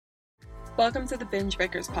Welcome to the Binge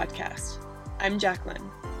Breakers podcast. I'm Jacqueline.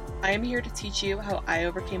 I am here to teach you how I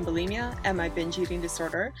overcame bulimia and my binge eating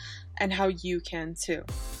disorder, and how you can too.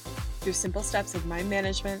 Through simple steps of mind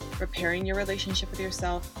management, repairing your relationship with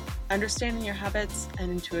yourself, understanding your habits,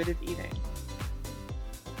 and intuitive eating.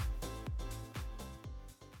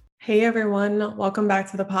 Hey everyone, welcome back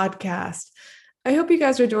to the podcast. I hope you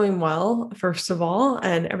guys are doing well, first of all,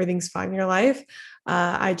 and everything's fine in your life.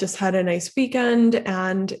 I just had a nice weekend,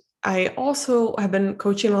 and I also have been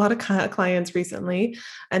coaching a lot of clients recently,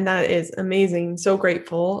 and that is amazing. So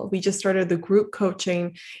grateful. We just started the group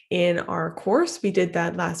coaching in our course. We did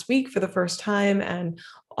that last week for the first time, and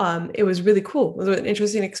it was really cool. It was an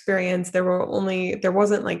interesting experience. There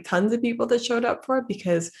wasn't like tons of people that showed up for it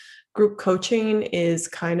because group coaching is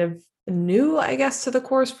kind of new, I guess, to the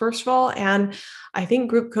course, first of all. And I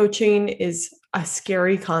think group coaching is a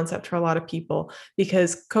scary concept for a lot of people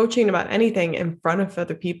because coaching about anything in front of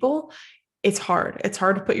other people, it's hard. It's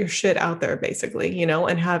hard to put your shit out there, basically,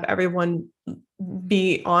 and have everyone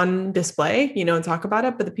be on display, and talk about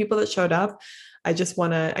it. But the people that showed up, I just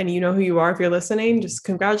want to, and you know who you are if you're listening, just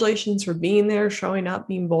congratulations for being there, showing up,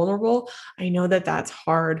 being vulnerable. I know that that's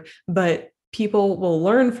hard, but people will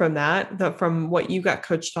learn from that from what you got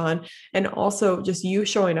coached on. And also just you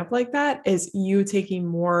showing up like that is you taking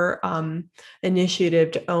more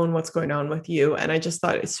initiative to own what's going on with you. And I just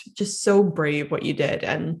thought it's just so brave what you did.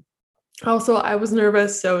 And also, I was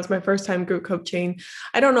nervous. So it was my first time group coaching.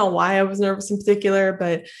 I don't know why I was nervous in particular,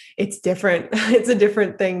 but it's different. It's a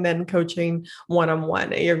different thing than coaching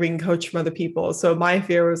one-on-one. You're being coached from other people. So my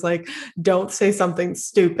fear was like, don't say something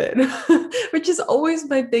stupid, which is always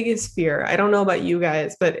my biggest fear. I don't know about you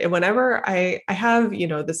guys, but whenever I have,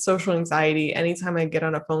 this social anxiety, anytime I get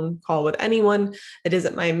on a phone call with anyone that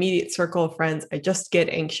isn't my immediate circle of friends, I just get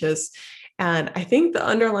anxious. And I think the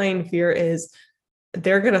underlying fear is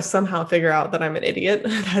they're going to somehow figure out that I'm an idiot.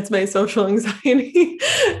 That's my social anxiety.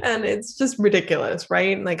 And it's just ridiculous,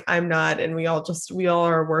 right? Like I'm not, and we all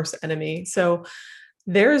are our worst enemy. So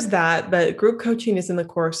there's that, but group coaching is in the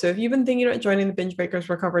course. So if you've been thinking about joining the Binge Breakers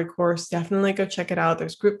Recovery course, definitely go check it out.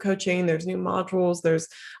 There's group coaching, there's new modules,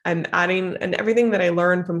 I'm adding, and everything that I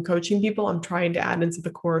learned from coaching people, I'm trying to add into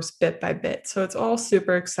the course bit by bit. So it's all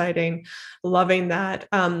super exciting, loving that.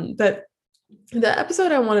 But the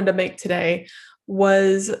episode I wanted to make today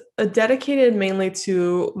was dedicated mainly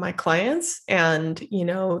to my clients and,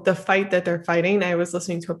 the fight that they're fighting. I was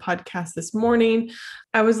listening to a podcast this morning.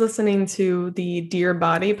 I was listening to the Dear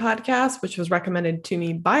Body podcast, which was recommended to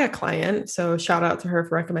me by a client. So shout out to her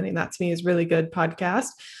for recommending that to me. Is really good podcast.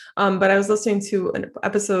 But I was listening to an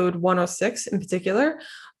episode 106 in particular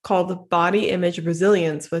called Body Image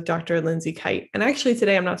Resilience with Dr. Lindsay Kite. And actually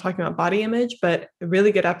today I'm not talking about body image, but a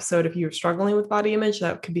really good episode if you're struggling with body image,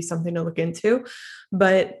 that could be something to look into.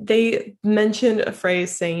 But they mentioned a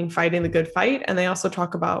phrase saying fighting the good fight. And they also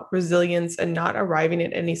talk about resilience and not arriving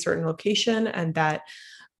at any certain location, and that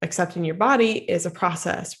accepting your body is a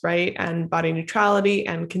process, right? And body neutrality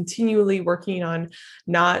and continually working on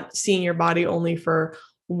not seeing your body only for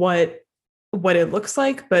what it looks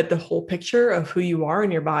like, but the whole picture of who you are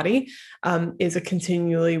in your body is a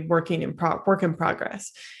continually work in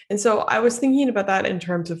progress. And so I was thinking about that in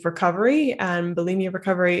terms of recovery and bulimia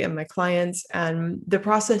recovery and my clients and the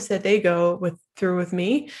process that they go through with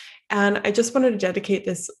me. And I just wanted to dedicate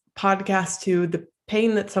this podcast to the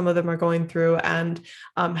pain that some of them are going through and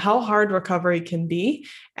how hard recovery can be,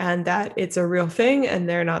 and that it's a real thing and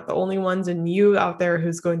they're not the only ones, and you out there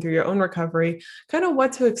who's going through your own recovery, kind of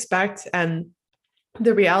what to expect and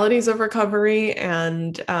the realities of recovery,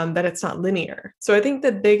 and that it's not linear. So I think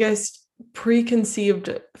the biggest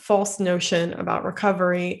preconceived false notion about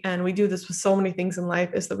recovery, and we do this with so many things in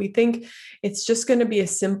life, is that we think it's just going to be a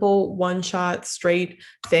simple one-shot straight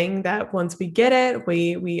thing that once we get it,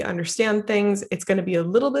 we understand things, it's going to be a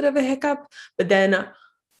little bit of a hiccup, but then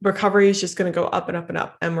recovery is just going to go up and up and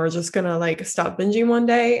up, and we're just going to like stop binging one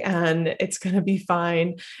day and it's going to be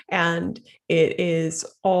fine, and it is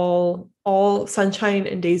all sunshine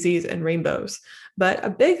and daisies and rainbows. But a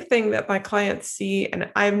big thing that my clients see,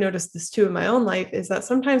 and I've noticed this too in my own life, is that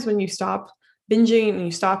sometimes when you stop binging and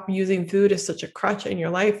you stop using food as such a crutch in your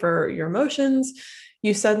life for your emotions,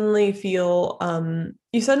 you suddenly feel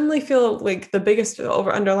like the biggest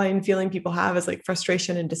underlying feeling people have is like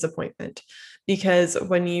frustration and disappointment. Because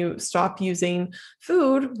when you stop using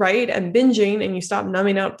food, right, and binging, and you stop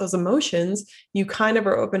numbing out those emotions, you kind of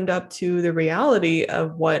are opened up to the reality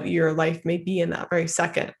of what your life may be in that very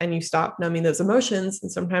second. And you stop numbing those emotions.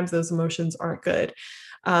 And sometimes those emotions aren't good.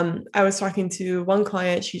 I was talking to one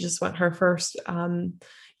client, she just went her first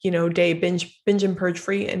day binge and purge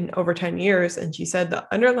free in over 10 years. And she said the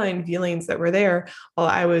underlying feelings that were there while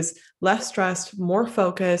I was less stressed, more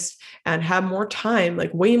focused, and had more time,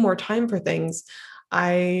 like way more time for things,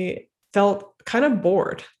 I felt kind of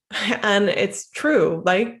bored. And it's true,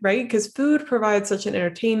 like, right? Because food provides such an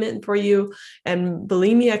entertainment for you, and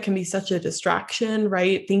bulimia can be such a distraction,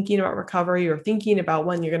 right? Thinking about recovery or thinking about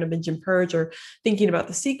when you're going to binge and purge or thinking about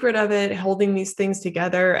the secret of it, holding these things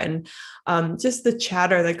together, and just the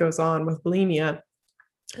chatter that goes on with bulimia.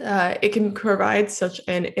 It can provide such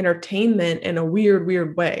an entertainment in a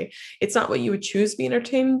weird way. It's not what you would choose to be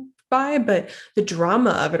entertained by, but the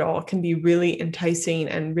drama of it all can be really enticing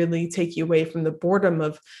and really take you away from the boredom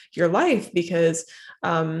of your life, because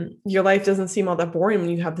your life doesn't seem all that boring when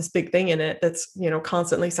you have this big thing in it that's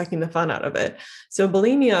constantly sucking the fun out of it. So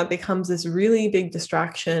bulimia becomes this really big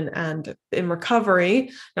distraction, and in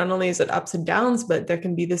recovery, not only is it ups and downs, but there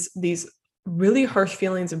can be these really harsh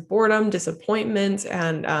feelings of boredom, disappointment,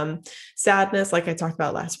 and sadness. Like I talked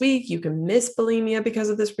about last week, you can miss bulimia because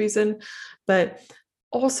of this reason, but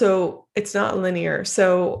also it's not linear.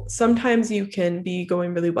 So sometimes you can be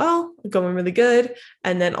going really well, going really good,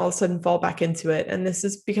 and then all of a sudden fall back into it. And this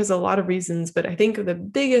is because of a lot of reasons, but I think the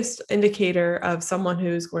biggest indicator of someone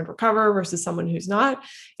who's going to recover versus someone who's not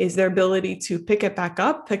is their ability to pick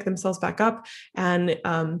themselves back up, and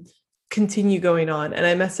continue going on. And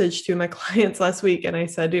I messaged two of my clients last week and I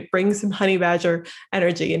said, it brings some honey badger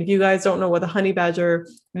energy. And if you guys don't know what the honey badger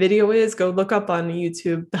video is, go look up on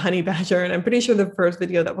YouTube, the honey badger. And I'm pretty sure the first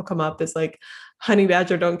video that will come up is like, honey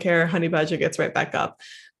badger don't care, honey badger gets right back up.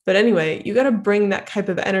 But anyway, you got to bring that type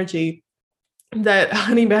of energy that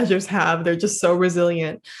honey badgers have. They're just so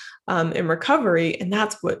resilient in recovery. And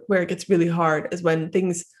that's where it gets really hard, is when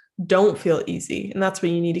things don't feel easy. And that's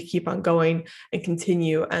when you need to keep on going and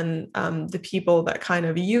continue. And the people that kind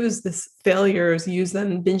of use this failures, use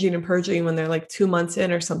them binging and purging when they're like 2 months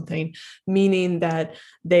in or something, meaning that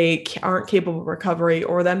they aren't capable of recovery,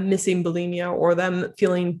 or them missing bulimia, or them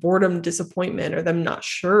feeling boredom, disappointment, or them not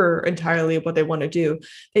sure entirely what they want to do.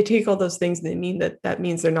 They take all those things and they mean that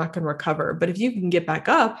means they're not going to recover. But if you can get back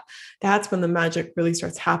up, that's when the magic really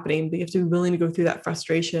starts happening. But you have to be willing to go through that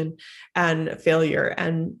frustration and failure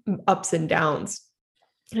and ups and downs.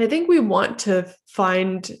 And I think we want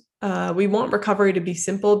recovery to be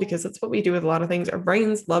simple, because that's what we do with a lot of things. Our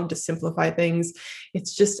brains love to simplify things.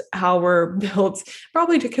 It's just how we're built,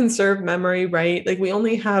 probably to conserve memory, right? Like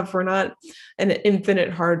we're not an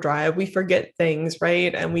infinite hard drive. We forget things,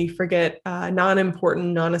 right? And we forget non-important,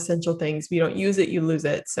 non-essential things. If you don't use it, you lose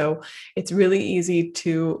it. So it's really easy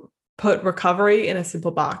to put recovery in a simple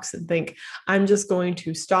box and think, I'm just going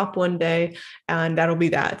to stop one day and that'll be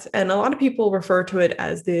that. And a lot of people refer to it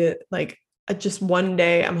as just one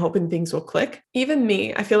day, I'm hoping things will click. Even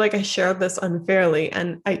me, I feel like I shared this unfairly.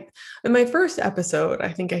 And in my first episode, I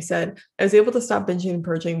think I said I was able to stop binging and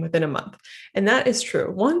purging within a month. And that is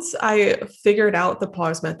true. Once I figured out the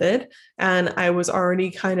pause method and I was already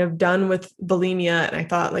kind of done with bulimia, and I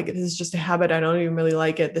thought, like, this is just a habit, I don't even really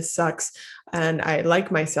like it, this sucks, and I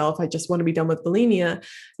like myself, I just want to be done with bulimia,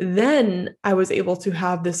 then I was able to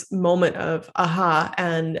have this moment of aha,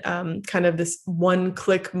 and kind of this one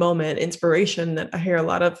click moment, inspiration, that I hear a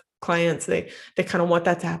lot of clients, they kind of want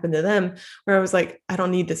that to happen to them, where I was like, I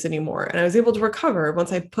don't need this anymore. And I was able to recover.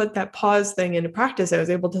 Once I put that pause thing into practice, I was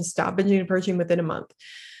able to stop binging and purging within a month.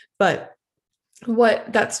 But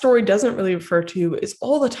what that story doesn't really refer to is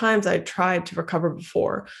all the times I tried to recover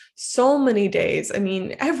before. So many days, I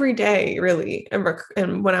mean, every day really.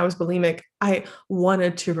 And when I was bulimic, I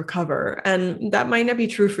wanted to recover. And that might not be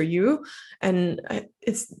true for you. And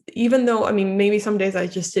it's, even though, I mean, maybe some days I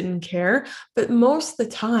just didn't care, but most of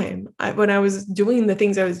the time when I was doing the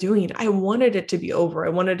things I was doing, I wanted it to be over. I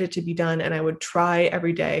wanted it to be done. And I would try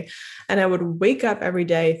every day. And I would wake up every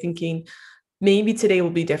day thinking, maybe today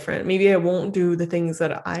will be different. Maybe I won't do the things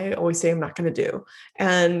that I always say I'm not going to do.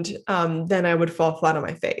 And then I would fall flat on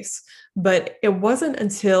my face. But it wasn't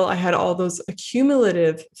until I had all those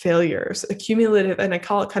accumulative failures, and I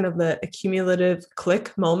call it kind of the accumulative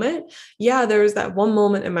click moment. Yeah, there was that one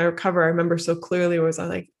moment in my recovery I remember so clearly, where I was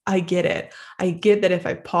like, I get it. I get that if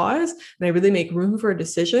I pause and I really make room for a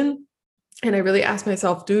decision, and I really ask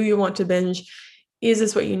myself, do you want to binge? Is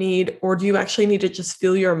this what you need? Or do you actually need to just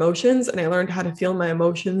feel your emotions? And I learned how to feel my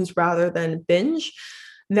emotions rather than binge.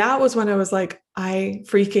 That was when I was like, I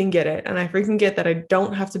freaking get it. And I freaking get that I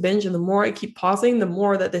don't have to binge. And the more I keep pausing, the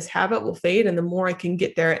more that this habit will fade, and the more I can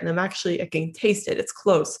get there. And I can taste it. It's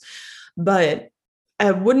close. But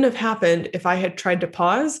it wouldn't have happened if I had tried to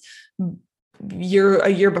pause a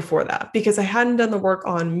year before that, because I hadn't done the work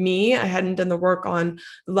on me. I hadn't done the work on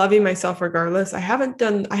loving myself regardless. I hadn't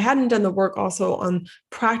done the work also on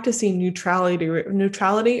practicing neutrality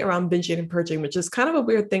around binging and purging, which is kind of a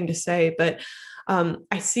weird thing to say, but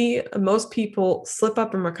I see most people slip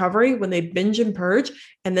up in recovery when they binge and purge,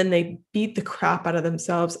 and then they beat the crap out of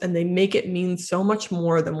themselves and they make it mean so much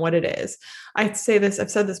more than what it is. I've said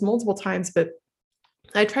this multiple times, but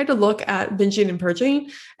I tried to look at binging and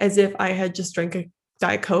purging as if I had just drank a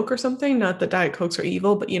Diet Coke or something. Not that Diet Cokes are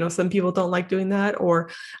evil, but some people don't like doing that. Or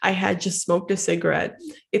I had just smoked a cigarette.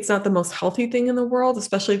 It's not the most healthy thing in the world,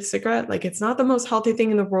 especially the cigarette. Like, it's not the most healthy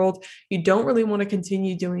thing in the world. You don't really want to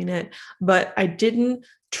continue doing it, but I didn't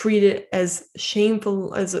treat it as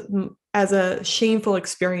shameful as a shameful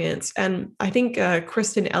experience. And I think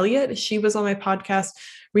Kristen Elliott, she was on my podcast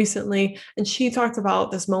recently, and she talked about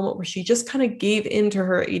this moment where she just kind of gave into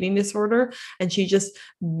her eating disorder and she just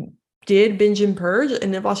did binge and purge.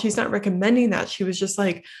 And while she's not recommending that, she was just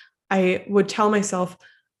like, I would tell myself,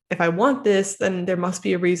 if I want this, then there must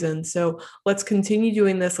be a reason. So let's continue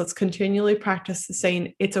doing this. Let's continually practice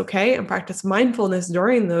saying it's okay and practice mindfulness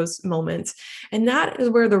during those moments. And that is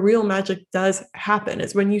where the real magic does happen,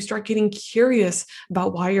 is when you start getting curious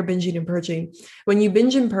about why you're binging and purging. When you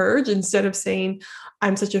binge and purge, instead of saying,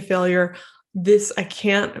 I'm such a failure, I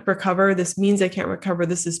can't recover, this means I can't recover,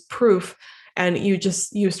 this is proof. And you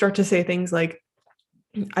start to say things like,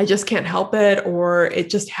 I just can't help it, or it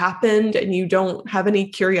just happened, and you don't have any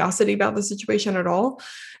curiosity about the situation at all,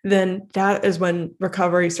 then that is when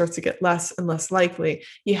recovery starts to get less and less likely.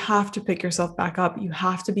 You have to pick yourself back up. You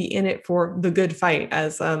have to be in it for the good fight,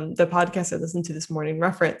 as the podcast I listened to this morning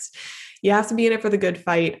referenced. You have to be in it for the good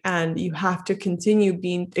fight, and you have to continue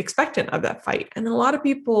being expectant of that fight. And a lot of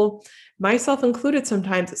people, myself included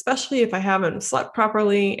sometimes, especially if I haven't slept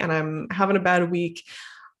properly and I'm having a bad week,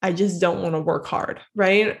 I just don't want to work hard,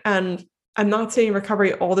 right? And I'm not saying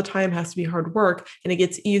recovery all the time has to be hard work and it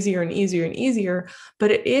gets easier and easier and easier, but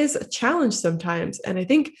it is a challenge sometimes. And I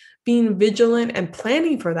think being vigilant and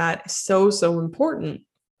planning for that is so, so important,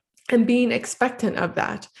 and being expectant of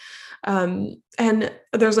that. And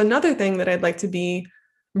there's another thing that I'd like to be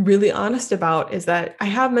really honest about, is that I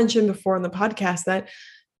have mentioned before in the podcast that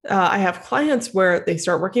I have clients where they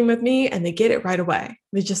start working with me and they get it right away.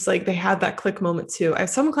 They have that click moment too. I have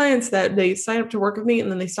some clients that they sign up to work with me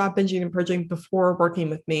and then they stop binging and purging before working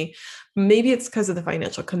with me. Maybe it's because of the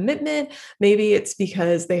financial commitment. Maybe it's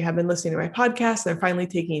because they have been listening to my podcast and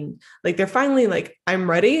they're finally like, I'm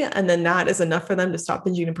ready. And then that is enough for them to stop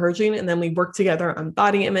binging and purging. And then we work together on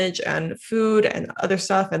body image and food and other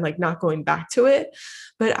stuff, and like not going back to it.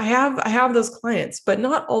 But I have those clients, but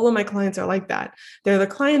not all of my clients are like that. They're the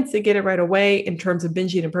clients that get it right away in terms of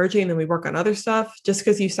binging and purging, and then we work on other stuff. Just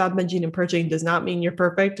because you stop binging and purging does not mean you're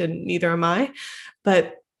perfect, and neither am I.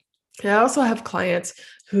 But I also have clients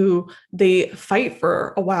who they fight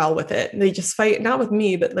for a while with it. They just fight, not with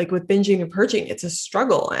me, but like with binging and purging, it's a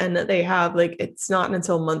struggle. And they have it's not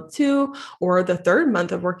until month 2 or the 3rd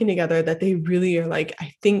month of working together that they really are like,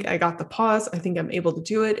 I think I got the pause. I think I'm able to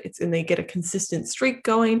do it. And they get a consistent streak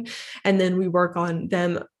going. And then we work on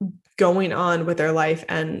them going on with their life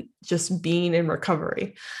and just being in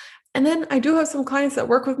recovery. And then I do have some clients that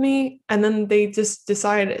work with me and then they just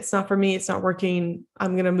decide it's not for me, it's not working,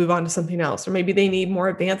 I'm going to move on to something else, or maybe they need more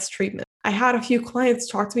advanced treatment. I had a few clients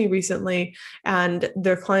talk to me recently, and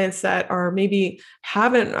they're clients that are maybe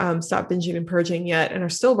haven't stopped binging and purging yet and are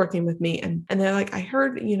still working with me. And they're like, I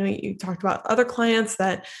heard, you talked about other clients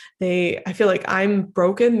that I feel like I'm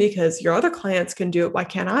broken because your other clients can do it. Why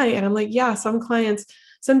can't I? And I'm like, yeah, some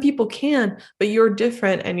people can, but you're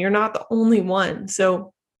different and you're not the only one.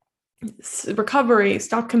 So recovery,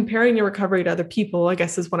 stop comparing your recovery to other people, I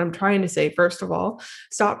guess is what I'm trying to say. First of all,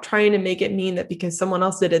 stop trying to make it mean that because someone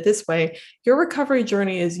else did it this way, your recovery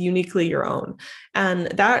journey is uniquely your own. And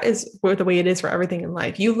that is the way it is for everything in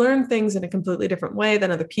life. You learn things in a completely different way than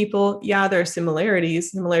other people. Yeah, there are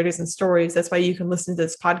similarities and stories. That's why you can listen to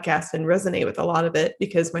this podcast and resonate with a lot of it,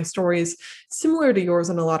 because my story is similar to yours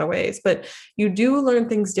in a lot of ways, but you do learn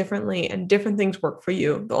things differently and different things work for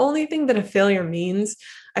you. The only thing that a failure means,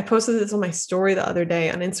 I posted this on my story the other day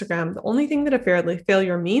on Instagram. The only thing that a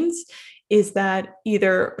failure means is that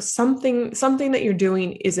either something that you're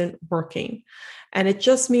doing isn't working. And it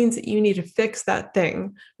just means that you need to fix that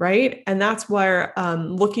thing, right? And that's where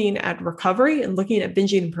looking at recovery and looking at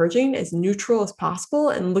binging and purging as neutral as possible,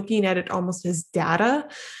 and looking at it almost as data,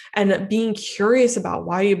 and being curious about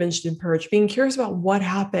why you binged and purged, being curious about what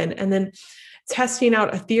happened, and then testing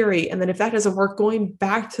out a theory. And then if that doesn't work, going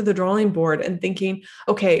back to the drawing board and thinking,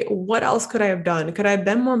 okay, what else could I have done? Could I have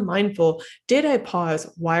been more mindful? Did I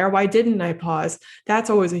pause? Why or why didn't I pause? That's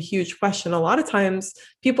always a huge question. A lot of times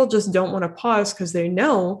people just don't want to pause because they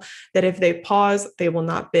know that if they pause, they will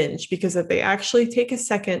not binge. Because if they actually take a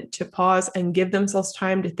second to pause and give themselves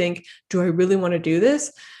time to think, do I really want to do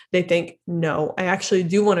this? They think, no, I actually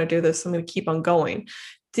do want to do this. So I'm going to keep on going.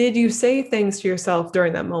 Did you say things to yourself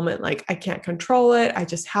during that moment like, I can't control it, I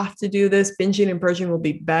just have to do this, binging and purging will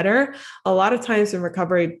be better? A lot of times in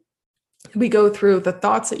recovery, we go through the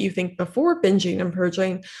thoughts that you think before binging and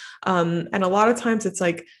purging. And a lot of times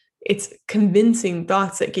it's convincing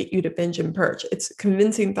thoughts that get you to binge and purge. It's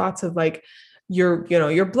convincing thoughts of like,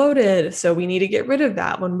 you're bloated, so we need to get rid of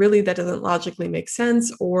that, when really that doesn't logically make sense.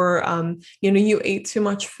 Or you ate too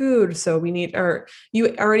much food, so or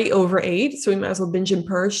you already overate, so we might as well binge and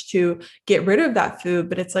purge to get rid of that food.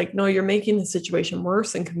 But it's like, no, you're making the situation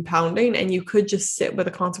worse and compounding, and you could just sit with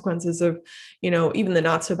the consequences of, even the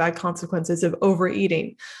not so bad consequences of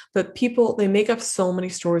overeating. But people, they make up so many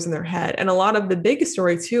stories in their head, and a lot of the biggest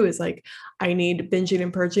story too is like, I need binging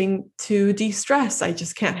and purging to de-stress. I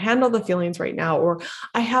just can't handle the feelings right now, or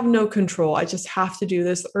I have no control. I just have to do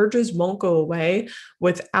this. Urges won't go away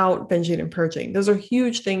without binging and purging. Those are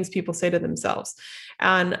huge things people say to themselves.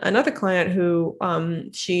 And another client who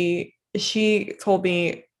she told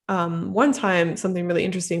me one time something really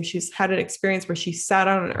interesting. She's had an experience where she sat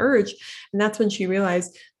on an urge, and that's when she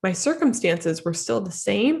realized my circumstances were still the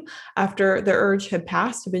same after the urge had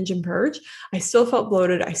passed to binge and purge. I still felt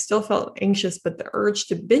bloated. I still felt anxious, but the urge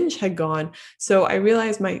to binge had gone. So I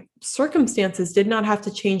realized my circumstances did not have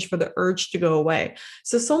to change for the urge to go away.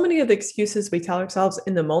 So many of the excuses we tell ourselves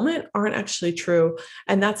in the moment aren't actually true.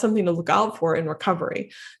 And that's something to look out for in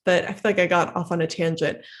recovery. But I feel like I got off on a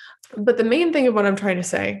tangent. But the main thing of what I'm trying to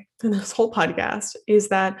say in this whole podcast is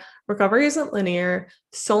that recovery isn't linear.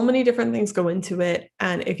 So many different things go into it.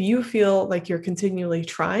 And if you feel like you're continually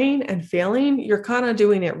trying and failing, you're kind of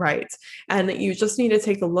doing it right. And that you just need to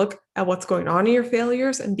take a look at what's going on in your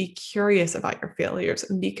failures and be curious about your failures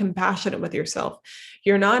and be compassionate with yourself.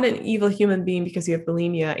 You're not an evil human being because you have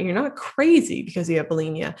bulimia, and you're not crazy because you have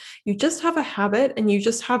bulimia. You just have a habit, and you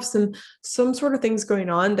just have some sort of things going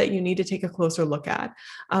on that you need to take a closer look at.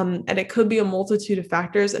 And it could be a multitude of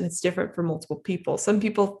factors, and it's different for multiple people. Some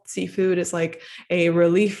people see food as like a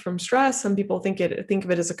relief from stress. Some people think of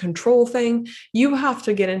it as a control thing. You have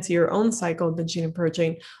to get into your own cycle of binging and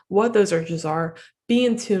purging, what those urges are. Be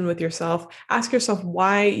in tune with yourself. Ask yourself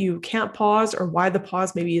why you can't pause, or why the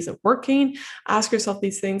pause maybe isn't working. Ask yourself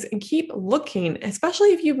these things and keep looking,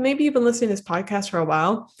 especially if you've been listening to this podcast for a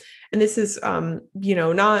while. And this is,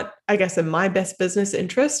 not, I guess, in my best business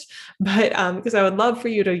interest, but because I would love for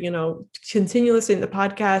you to, continue listening to the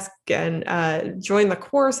podcast and join the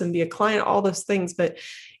course and be a client, all those things. But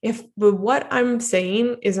if what I'm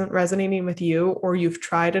saying isn't resonating with you, or you've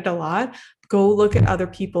tried it a lot, go look at other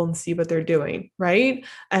people and see what they're doing, right?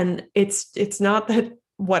 And it's not that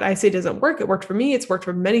what I say doesn't work. It worked for me. It's worked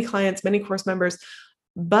for many clients, many course members.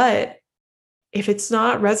 But if it's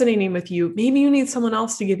not resonating with you, maybe you need someone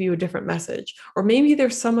else to give you a different message. Or maybe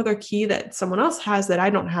there's some other key that someone else has that I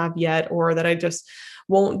don't have yet, or that I just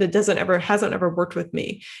hasn't ever worked with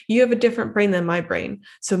me. You have a different brain than my brain.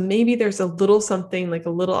 So maybe there's a little something, like a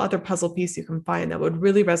little other puzzle piece you can find that would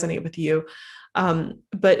really resonate with you.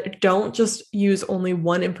 But don't just use only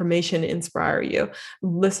one information to inspire you.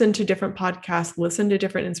 Listen to different podcasts, listen to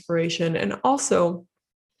different inspiration, and also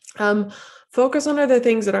focus on other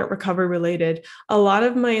things that aren't recovery related. A lot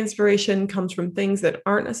of my inspiration comes from things that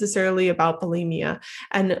aren't necessarily about bulimia,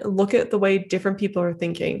 and look at the way different people are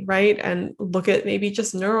thinking, right? And look at maybe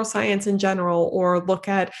just neuroscience in general, or look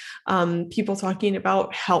at people talking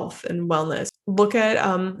about health and wellness. Look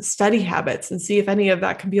at study habits and see if any of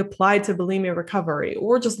that can be applied to bulimia recovery,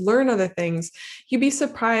 or just learn other things. You'd be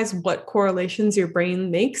surprised what correlations your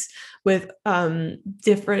brain makes with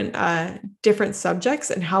different subjects,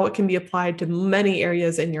 and how it can be applied to many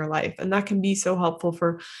areas in your life. And that can be so helpful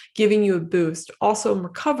for giving you a boost. Also, in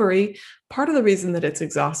recovery, part of the reason that it's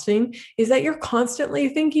exhausting is that you're constantly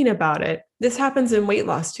thinking about it. This happens in weight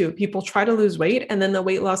loss too. People try to lose weight, and then the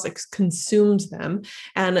weight loss consumes them,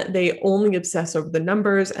 and they only obsess over the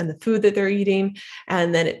numbers and the food that they're eating.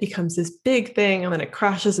 And then it becomes this big thing, and then it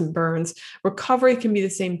crashes and burns. Recovery can be the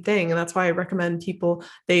same thing. And that's why I recommend people,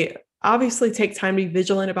 they obviously take time to be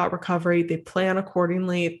vigilant about recovery. They plan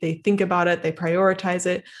accordingly. They think about it. They prioritize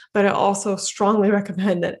it. But I also strongly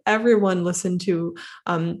recommend that everyone listen to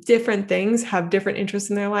different things, have different interests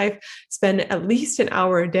in their life, spend at least an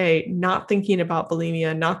hour a day not thinking about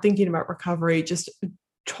bulimia, not thinking about recovery, just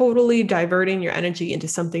totally diverting your energy into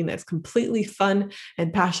something that's completely fun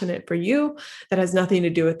and passionate for you that has nothing to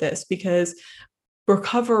do with this, because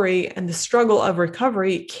recovery and the struggle of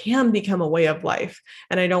recovery can become a way of life.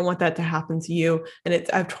 And I don't want that to happen to you. And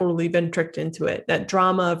I've totally been tricked into it. That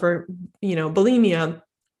drama of, bulimia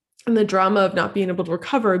and the drama of not being able to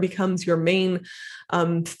recover becomes your main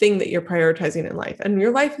thing that you're prioritizing in life. And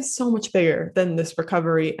your life is so much bigger than this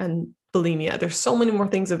recovery and bulimia. There's so many more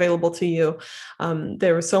things available to you.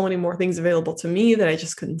 There were so many more things available to me that I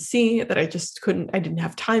just couldn't see, that I didn't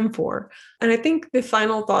have time for. And I think the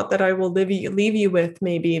final thought that I will leave you with,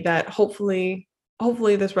 maybe, that hopefully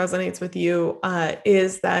this resonates with you,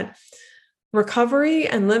 is that recovery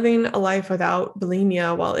and living a life without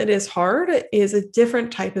bulimia, while it is hard, is a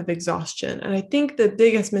different type of exhaustion. And I think the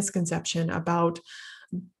biggest misconception about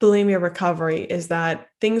bulimia recovery is that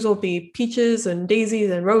things will be peaches and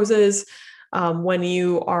daisies and roses when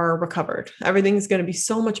you are recovered. Everything's going to be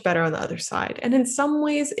so much better on the other side. And in some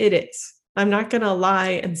ways it is. I'm not going to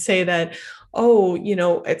lie and say that,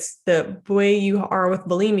 it's the way you are with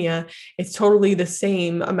bulimia. It's totally the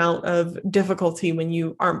same amount of difficulty when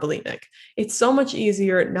you aren't bulimic. It's so much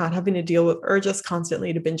easier not having to deal with urges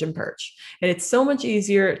constantly to binge and purge. And it's so much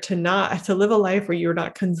easier to live a life where you're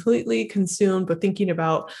not completely consumed with thinking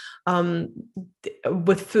about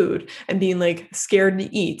with food and being like scared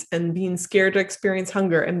to eat and being scared to experience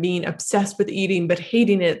hunger and being obsessed with eating, but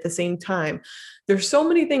hating it at the same time. There's so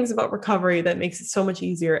many things about recovery that makes it so much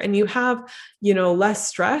easier. And you have, less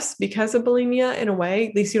stress because of bulimia in a way.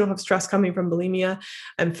 At least you don't have stress coming from bulimia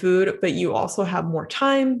and food, but you also have more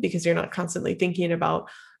time because you're not constantly thinking about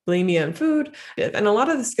bulimia and food. And a lot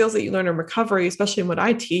of the skills that you learn in recovery, especially in what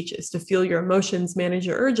I teach, is to feel your emotions, manage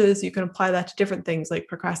your urges. You can apply that to different things like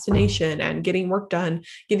procrastination and getting work done,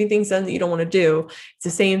 getting things done that you don't want to do. It's the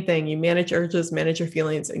same thing. You manage urges, manage your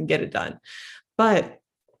feelings, and get it done. But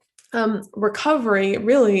recovery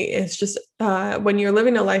really is just when you're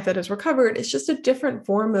living a life that is recovered, it's just a different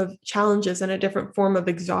form of challenges and a different form of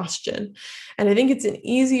exhaustion. And I think it's an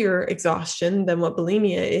easier exhaustion than what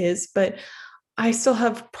bulimia is, but I still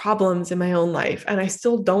have problems in my own life, and I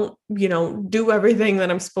still don't, do everything that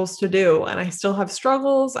I'm supposed to do. And I still have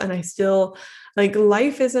struggles, and I still,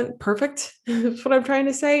 life isn't perfect, is what I'm trying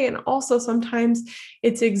to say. And also sometimes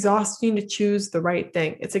it's exhausting to choose the right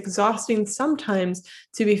thing. It's exhausting sometimes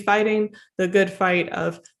to be fighting the good fight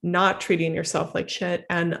of not treating yourself like shit.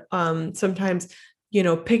 And sometimes,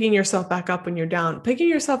 picking yourself back up when you're down, picking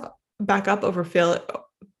yourself back up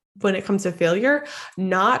when it comes to failure,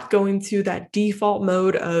 not going to that default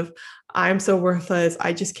mode of I'm so worthless,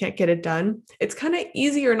 I just can't get it done. It's kind of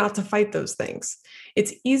easier not to fight those things.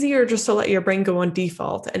 It's easier just to let your brain go on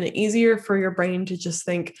default, and easier for your brain to just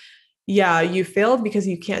think, yeah, you failed because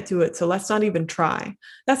you can't do it, so let's not even try.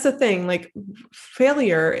 That's the thing.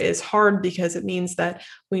 Failure is hard because it means that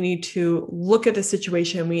we need to look at the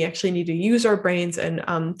situation. We actually need to use our brains and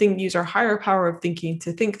use our higher power of thinking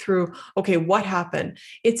to think through, okay, what happened?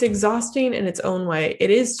 It's exhausting in its own way. It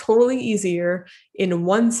is totally easier in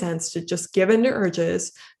one sense to just give in to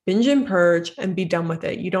urges, binge and purge, and be done with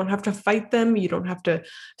it. You don't have to fight them. You don't have to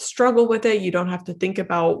struggle with it. You don't have to think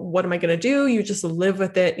about what am I going to do? You just live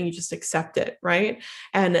with it and you just accept it, right?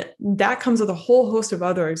 And that comes with a whole host of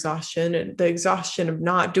other exhaustion, and the exhaustion of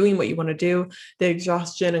not doing what you want to do, the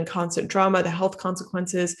exhaustion and constant drama, the health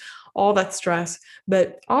consequences, all that stress,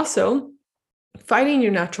 but also fighting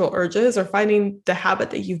your natural urges or fighting the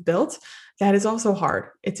habit that you've built. That is also hard.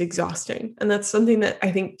 It's exhausting. And that's something that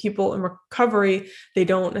I think people in recovery, they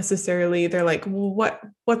don't necessarily, they're like, well,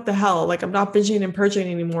 what the hell? I'm not binging and purging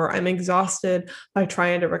anymore. I'm exhausted by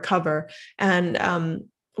trying to recover. And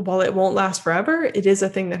while it won't last forever, it is a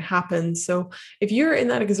thing that happens. So if you're in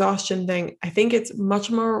that exhaustion thing, I think it's much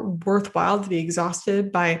more worthwhile to be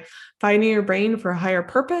exhausted by fighting your brain for a higher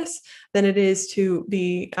purpose than it is to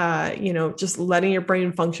be, just letting your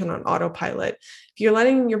brain function on autopilot. If you're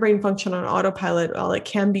letting your brain function on autopilot, while it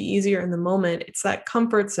can be easier in the moment, it's that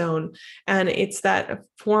comfort zone, and it's that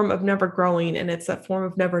form of never growing, and it's that form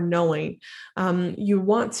of never knowing. You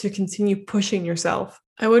want to continue pushing yourself.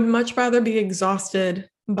 I would much rather be exhausted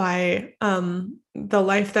by the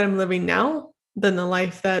life that I'm living now than the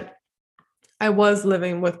life that I was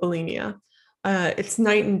living with bulimia. It's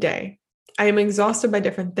night and day. I am exhausted by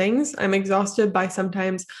different things. I'm exhausted by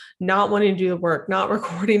sometimes not wanting to do the work, not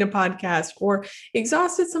recording a podcast, or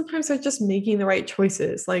exhausted sometimes by just making the right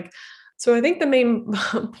choices. So I think the main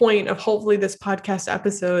point of hopefully this podcast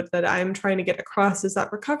episode that I'm trying to get across is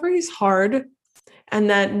that recovery is hard, and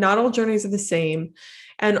that not all journeys are the same.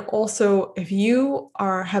 And also, if you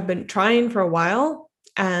have been trying for a while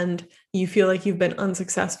and you feel like you've been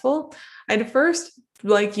unsuccessful, I'd first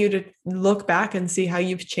like you to look back and see how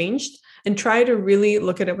you've changed and try to really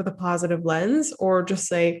look at it with a positive lens, or just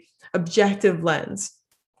say objective lens.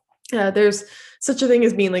 There's such a thing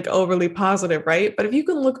as being like overly positive, right? But if you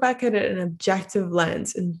can look back at it in an objective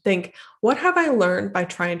lens and think, what have I learned by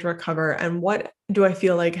trying to recover? And what do I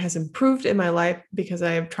feel like has improved in my life because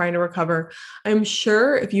I am trying to recover? I'm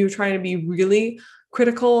sure if you're trying to be really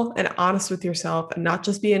critical and honest with yourself and not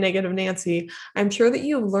just be a negative Nancy, I'm sure that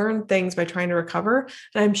you've learned things by trying to recover.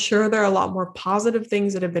 And I'm sure there are a lot more positive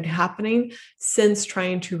things that have been happening since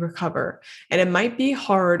trying to recover. And it might be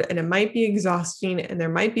hard and it might be exhausting and there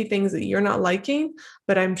might be things that you're not liking,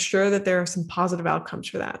 but I'm sure that there are some positive outcomes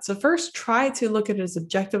for that. So first, try to look at it as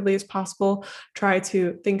objectively as possible. Try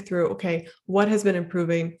to think through, okay, what has been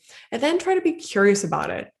improving? And then try to be curious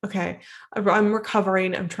about it. Okay, I'm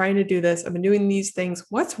recovering. I'm trying to do this. I've been doing these things.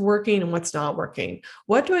 What's working and what's not working?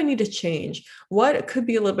 What do I need to change? What could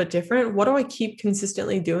be a little bit different? What do I keep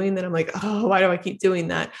consistently doing that I'm like, oh, why do I keep doing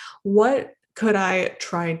that? What could I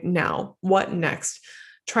try now? What next?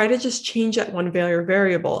 Try to just change that one failure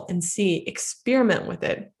variable and see, experiment with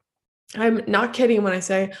it. I'm not kidding when I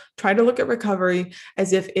say try to look at recovery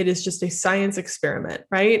as if it is just a science experiment,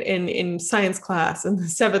 right? In science class in the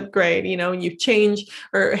 7th grade, you change,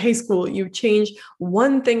 or high school, you change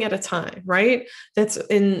one thing at a time, right? That's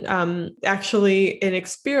in actually in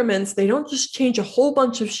experiments, they don't just change a whole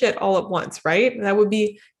bunch of shit all at once, right? That would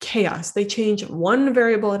be chaos. They change one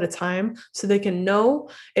variable at a time so they can know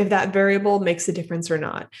if that variable makes a difference or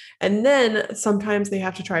not. And then sometimes they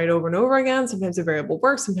have to try it over and over again. Sometimes the variable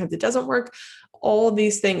works, sometimes it doesn't work, all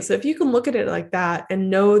these things. So if you can look at it like that and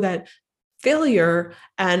know that failure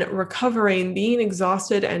and recovering, being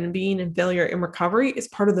exhausted and being in failure in recovery is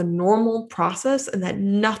part of the normal process and that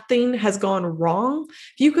nothing has gone wrong.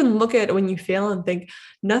 If you can look at when you fail and think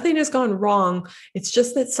nothing has gone wrong, it's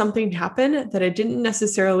just that something happened that I didn't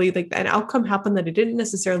necessarily, like an outcome happened that I didn't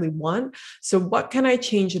necessarily want. So what can I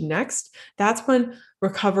change next? That's when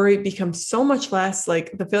recovery becomes so much less,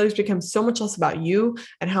 like the failures become so much less about you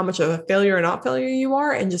and how much of a failure or not failure you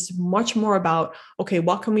are, and just much more about, okay,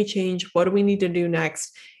 what can we change? What do we need to do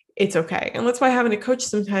next? It's okay. And that's why having a coach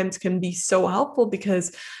sometimes can be so helpful,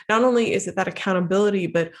 because not only is it that accountability,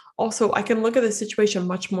 but also I can look at the situation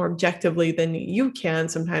much more objectively than you can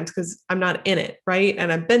sometimes because I'm not in it, right?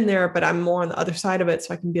 And I've been there, but I'm more on the other side of it.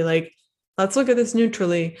 So I can be like, let's look at this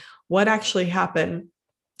neutrally. What actually happened?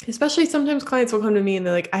 Especially sometimes clients will come to me and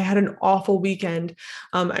they're like, I had an awful weekend.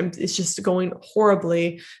 It's just going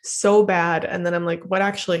horribly, so bad. And then I'm like, what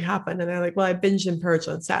actually happened? And they're like, well, I binged and purged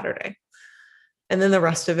on Saturday. And then the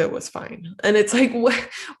rest of it was fine. And it's like,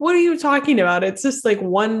 what are you talking about? It's just like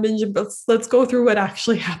one binge. Let's go through what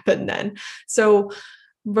actually happened then. So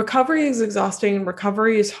recovery is exhausting.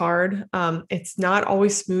 Recovery is hard. It's not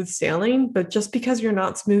always smooth sailing, but just because you're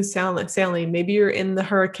not smooth sailing, maybe you're in the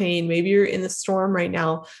hurricane, maybe you're in the storm right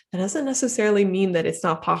now, that doesn't necessarily mean that it's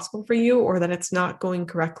not possible for you or that it's not going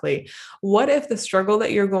correctly. What if the struggle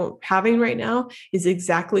that you're having right now is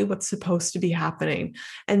exactly what's supposed to be happening?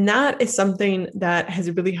 And that is something that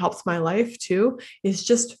has really helped my life too, is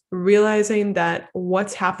just realizing that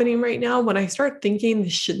what's happening right now, when I start thinking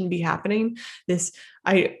this shouldn't be happening, this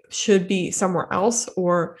I should be somewhere else,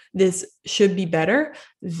 or this should be better,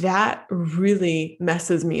 that really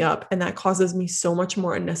messes me up. And that causes me so much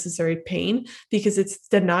more unnecessary pain because it's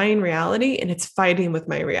denying reality and it's fighting with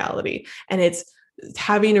my reality. And it's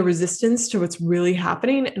having a resistance to what's really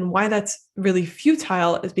happening. And why that's really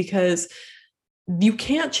futile is because you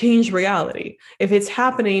can't change reality. If it's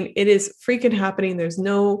happening, it is freaking happening. There's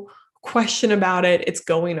no question about it. It's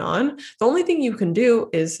going on. The only thing you can do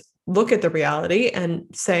is look at the reality and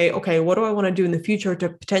say, okay, what do I want to do in the future to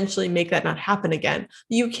potentially make that not happen again?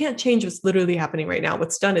 You can't change what's literally happening right now.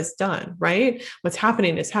 What's done is done, right? What's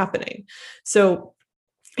happening is happening. So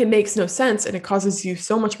it makes no sense. And it causes you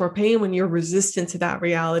so much more pain when you're resistant to that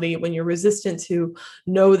reality, when you're resistant to,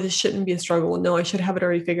 no, this shouldn't be a struggle. No, I should have it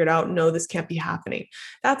already figured out. No, this can't be happening.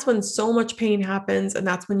 That's when so much pain happens. And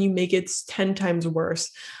that's when you make it 10 times worse,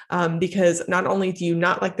 because not only do you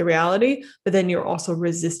not like the reality, but then you're also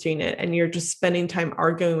resisting it. And you're just spending time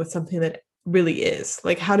arguing with something that really is.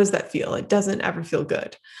 Like, how does that feel? It doesn't ever feel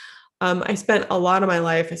good. I spent a lot of my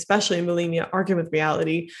life, especially in bulimia, arguing with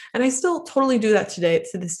reality. And I still totally do that today,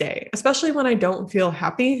 to this day, especially when I don't feel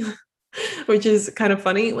happy. which is kind of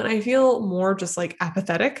funny. When I feel more just like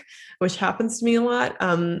apathetic, which happens to me a lot,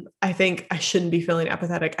 I think I shouldn't be feeling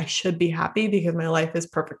apathetic. I should be happy because my life is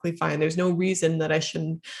perfectly fine. There's no reason that I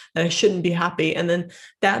shouldn't be happy. And then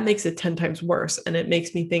that makes it 10 times worse. And it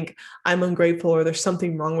makes me think I'm ungrateful or there's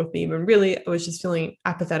something wrong with me. When really I was just feeling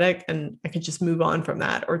apathetic and I could just move on from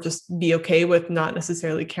that or just be okay with not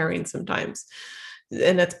necessarily caring sometimes.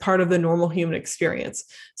 And that's part of the normal human experience.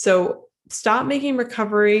 So stop making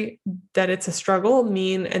recovery that it's a struggle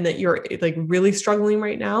mean, and that you're like really struggling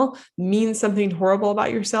right now mean something horrible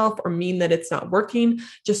about yourself or mean that it's not working.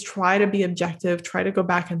 Just try to be objective, try to go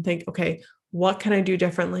back and think, okay, what can I do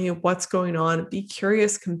differently? What's going on? Be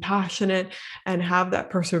curious, compassionate, and have that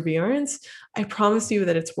perseverance. I promise you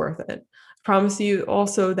that it's worth it. I promise you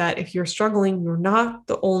also that if you're struggling, you're not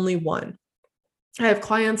the only one. I have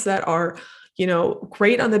clients that are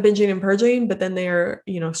great on the binging and purging, but then they're,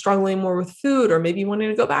 struggling more with food or maybe wanting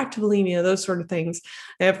to go back to bulimia, those sort of things.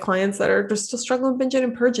 I have clients that are just still struggling with binging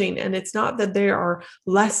and purging. And it's not that they are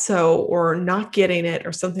less so or not getting it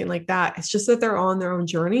or something like that. It's just that they're on their own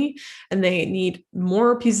journey and they need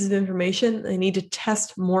more pieces of information. They need to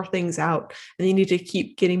test more things out and they need to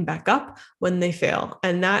keep getting back up when they fail.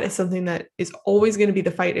 And that is something that is always going to be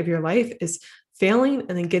the fight of your life, is failing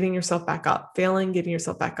and then getting yourself back up, failing, getting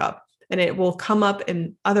yourself back up. And it will come up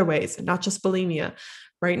in other ways, not just bulimia.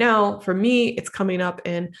 Right now, for me, it's coming up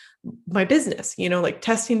in my business, like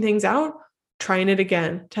testing things out, trying it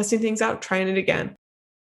again, testing things out, trying it again.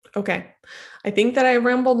 Okay. I think that I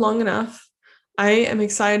rambled long enough. I am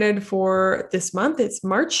excited for this month. It's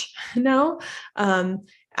March now.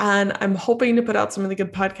 And I'm hoping to put out some really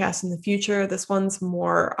good podcasts in the future. This one's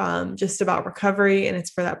more just about recovery, and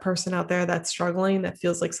it's for that person out there that's struggling, that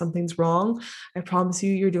feels like something's wrong. I promise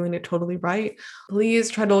you, you're doing it totally right. Please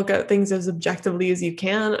try to look at things as objectively as you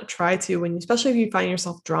can. Try to, especially if you find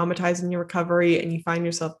yourself dramatizing your recovery and you find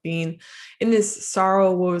yourself being in this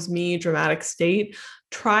sorrow, woe is me, dramatic state,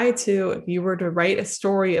 try to, if you were to write a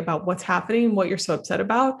story about what's happening, what you're so upset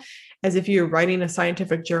about, as if you're writing a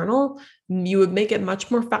scientific journal, you would make it much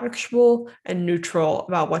more factual and neutral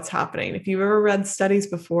about what's happening. If you've ever read studies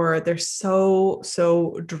before, they're so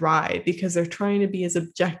dry because they're trying to be as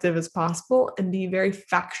objective as possible and be very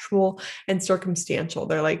factual and circumstantial.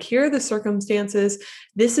 They're like, here are the circumstances.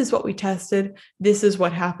 This is what we tested. This is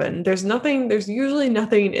what happened. There's usually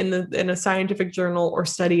nothing in a scientific journal or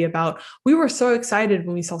study about, we were so excited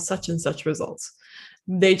when we saw such and such results.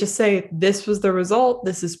 They just say, this was the result.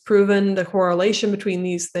 This is proven. The correlation between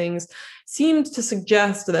these things seems to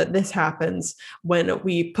suggest that this happens when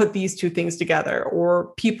we put these two things together,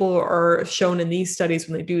 or people are shown in these studies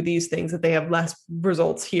when they do these things that they have less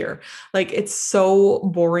results here. Like, it's so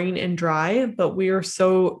boring and dry, but we are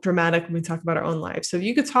so dramatic when we talk about our own lives. So if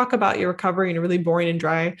you could talk about your recovery in a really boring and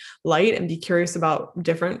dry light and be curious about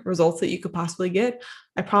different results that you could possibly get,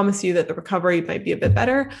 I promise you that the recovery might be a bit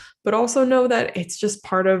better, but also know that it's just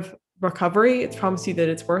part of recovery. It's promised you that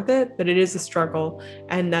it's worth it, but it is a struggle.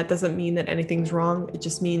 And that doesn't mean that anything's wrong. It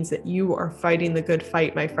just means that you are fighting the good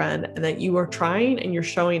fight, my friend, and that you are trying and you're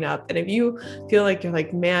showing up. And if you feel like you're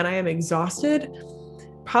like, man, I am exhausted,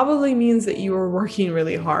 probably means that you are working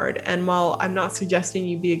really hard. And while I'm not suggesting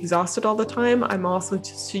you be exhausted all the time, I'm also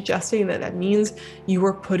suggesting that means you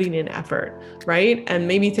are putting in effort, right? And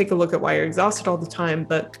maybe take a look at why you're exhausted all the time,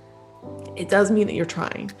 but it does mean that you're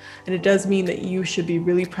trying. And it does mean that you should be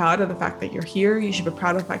really proud of the fact that you're here. You should be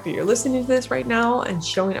proud of the fact that you're listening to this right now and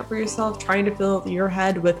showing up for yourself, trying to fill your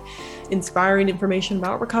head with inspiring information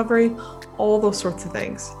about recovery, all those sorts of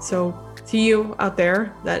things. So to you out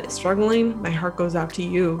there that is struggling, my heart goes out to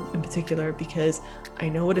you in particular, because I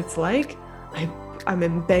know what it's like.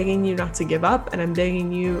 I'm begging you not to give up, and I'm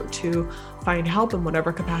begging you to find help in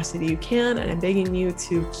whatever capacity you can, and I'm begging you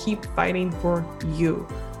to keep fighting for you.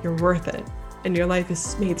 You're worth it, and your life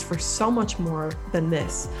is made for so much more than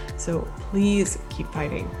this. So please keep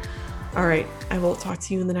fighting. All right, I will talk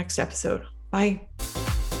to you in the next episode. Bye.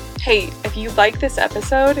 Hey, if you like this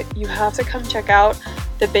episode, you have to come check out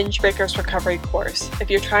the Binge Breakers Recovery course.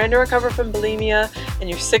 If you're trying to recover from bulimia and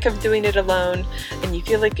you're sick of doing it alone and you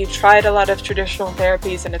feel like you've tried a lot of traditional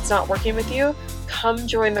therapies and it's not working with you, come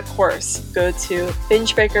join the course. Go to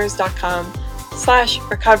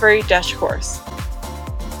bingebreakers.com/recovery-course.